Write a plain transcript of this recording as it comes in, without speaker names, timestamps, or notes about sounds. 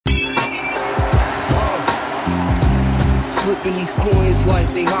flipping these coins like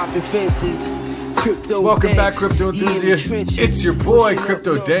they hopping fences. Crypto Welcome back, Danks, crypto he in the enthusiasts. trenches, It's your boy, pushing up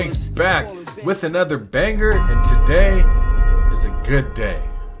Crypto Danks, numbers, back calling with another banger, and today is a good day.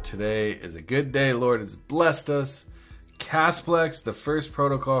 Today is a good day. Lord has blessed us. Kasplex, the first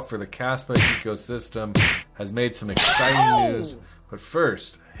protocol for the Kaspa ecosystem, has made some exciting news. But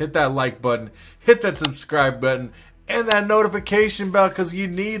first, hit that like button, hit that subscribe button, and that notification bell, because you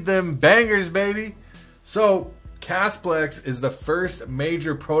need them bangers, baby. So, Kasplex is the first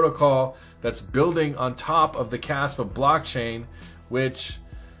major protocol that's building on top of the Kaspa blockchain, which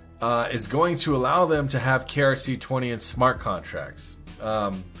is going to allow them to have KRC-20 and smart contracts.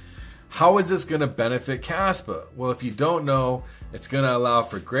 How is this going to benefit Kaspa? Well, if you don't know, it's going to allow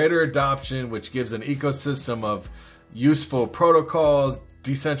for greater adoption, which gives an ecosystem of useful protocols,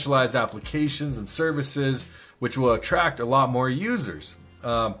 decentralized applications and services, which will attract a lot more users.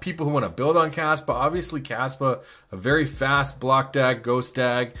 People who want to build on Kaspa, obviously Kaspa, a very fast block DAG, ghost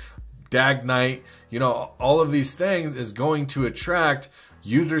DAG, DAG Knight, you know, all of these things is going to attract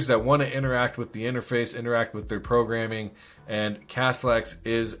users that want to interact with the interface, interact with their programming, and Kasplex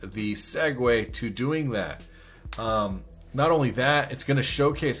is the segue to doing that. Not only that, it's going to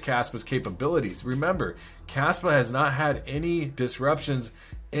showcase Kaspa's capabilities. Remember, Kaspa has not had any disruptions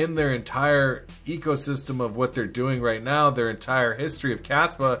in their entire ecosystem of what they're doing right now, their entire history of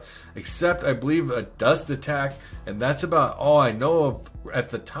Kaspa, except I believe a dust attack, and that's about all I know of at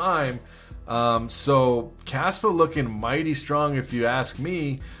the time. So Kaspa looking mighty strong, if you ask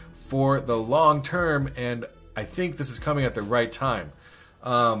me, for the long term, and I think this is coming at the right time.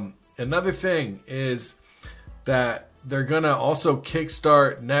 Another thing is that they're gonna also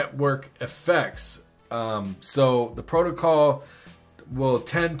kickstart network effects. So the protocol will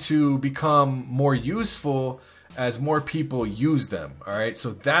tend to become more useful as more people use them. All right,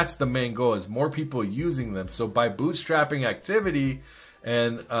 so that's the main goal, is more people using them. So by bootstrapping activity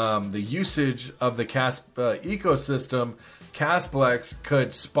and the usage of the Kaspa ecosystem, Kasplex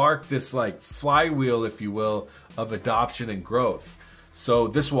could spark this like flywheel, if you will, of adoption and growth. So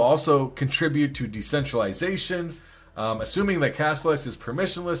this will also contribute to decentralization, assuming that Kasplex is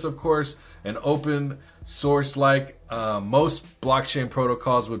permissionless, of course, and open source like most blockchain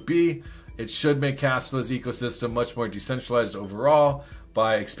protocols would be. It should make Kaspa's ecosystem much more decentralized overall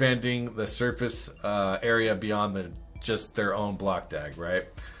by expanding the surface area beyond just their own block DAG, right?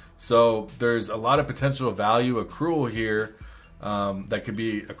 So there's a lot of potential value accrual here that could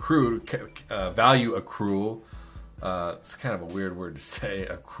be accrued, value accrual. It's kind of a weird word to say,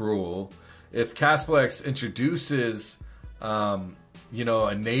 accrual. If Kasplex introduces you know,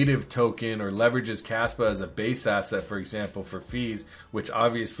 a native token or leverages Kaspa as a base asset, for example, for fees, which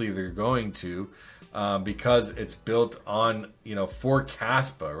obviously they're going to, because it's built on, you know, for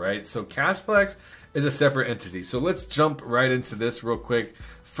Kaspa, right? So Kasplex is a separate entity. So let's jump right into this real quick.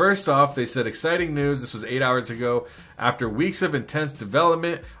 First off, they said exciting news. This was 8 hours ago. After weeks of intense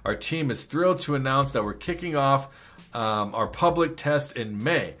development, our team is thrilled to announce that we're kicking off our public test in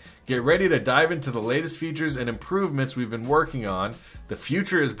May. Get ready to dive into the latest features and improvements we've been working on. The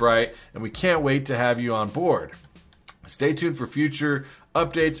future is bright, and we can't wait to have you on board. Stay tuned for future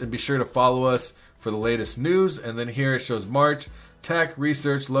updates, and be sure to follow us for the latest news. And then here it shows March, tech,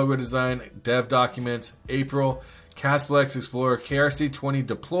 research, logo design, dev documents, April, Kasplex Explorer, KRC-20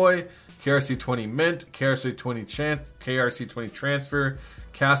 deploy, KRC-20 mint, KRC-20 transfer,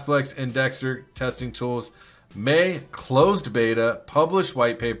 Kasplex indexer, testing tools, May, closed beta, published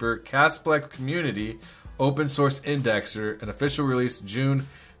white paper, Kasplex community, open source indexer, an official release June,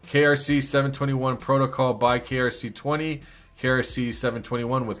 KRC-721 protocol by KRC-20,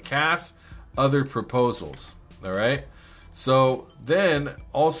 KRC-721 with Kas, other proposals. All right. So then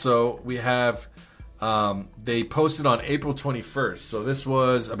also we have, they posted on April 21st. So this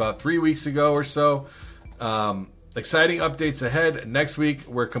was about 3 weeks ago or so. Exciting updates ahead. Next week,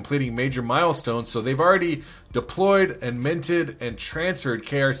 we're completing major milestones. So they've already deployed and minted and transferred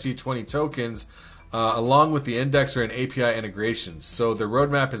KRC-20 tokens along with the indexer and API integrations. So the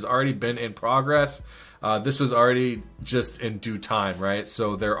roadmap has already been in progress. This was already just in due time, right?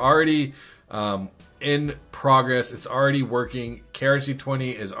 So they're already in progress. It's already working.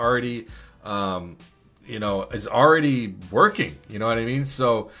 KRC-20 is already, you know, is already working. You know what I mean?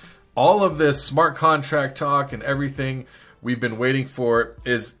 So all of this smart contract talk and everything we've been waiting for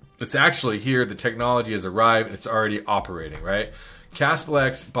it's actually here. The technology has arrived. It's already operating, right?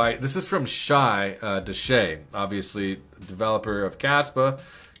 Kasplex, this is from Shai Deshay, obviously developer of Kaspa.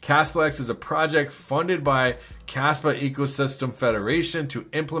 Kasplex is a project funded by Kaspa Ecosystem Foundation to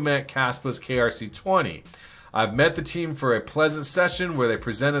implement Kaspa's KRC-20. I've met the team for a pleasant session where they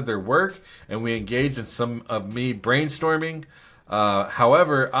presented their work and we engaged in some of me brainstorming.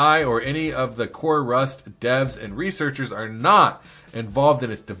 However, I or any of the core Rust devs and researchers are not involved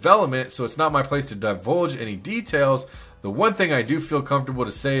in its development, so it's not my place to divulge any details. The one thing I do feel comfortable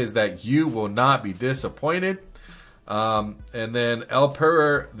to say is that you will not be disappointed. And then El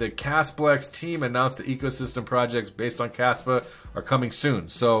Perrer, the Kasplex team, announced the ecosystem projects based on Kaspa are coming soon.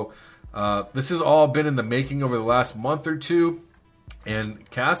 So this has all been in the making over the last month or two, and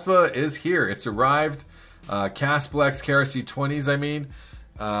Kaspa is here. It's arrived. Kasplex, KRC-20s, I mean.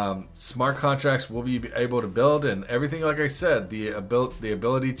 Smart contracts will be able to build, and everything, like I said, the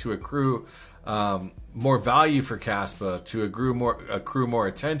ability to accrue more value for Kaspa, to accrue more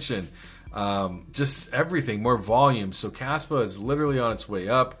attention, just everything, more volume. So Kaspa is literally on its way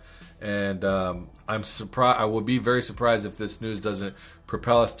up, and I'm surprised. I will be very surprised if this news doesn't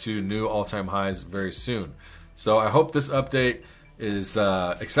propel us to new all-time highs very soon. So I hope this update is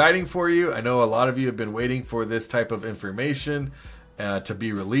exciting for you. I know a lot of you have been waiting for this type of information to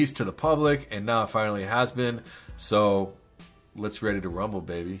be released to the public, and now it finally has been. So let's ready to rumble,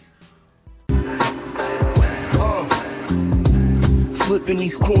 baby. Flipping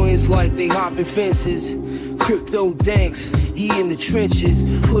these coins like they hopping fences. Crypto danks, he in the trenches,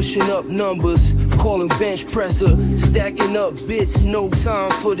 pushing up numbers, calling bench presser, stacking up bits, no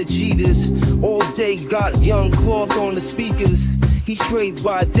time for the cheaters. All day got young cloth on the speakers. He trades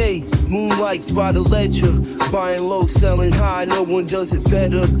by day, moonlights by the ledger, buying low, selling high, no one does it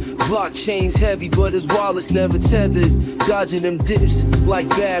better. Blockchain's heavy, but his wallet's never tethered, dodging them dips like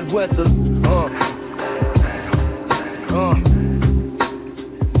bad weather.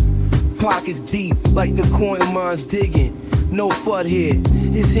 Pockets deep like the coin mines digging. No FUD here,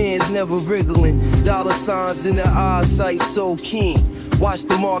 his hands never wriggling. Dollar signs in the eyesight so keen. Watch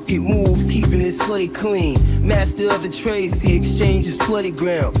the market move, keeping his slate clean. Master of the trades, the exchange's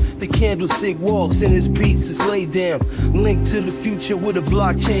playground. The candlestick walks and his beats is laid down. Linked to the future with a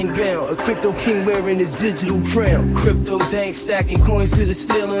blockchain bound. A crypto king wearing his digital crown. Crypto dank stacking coins to the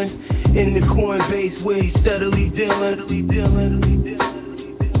ceiling. In the coin base where he's steadily dealing.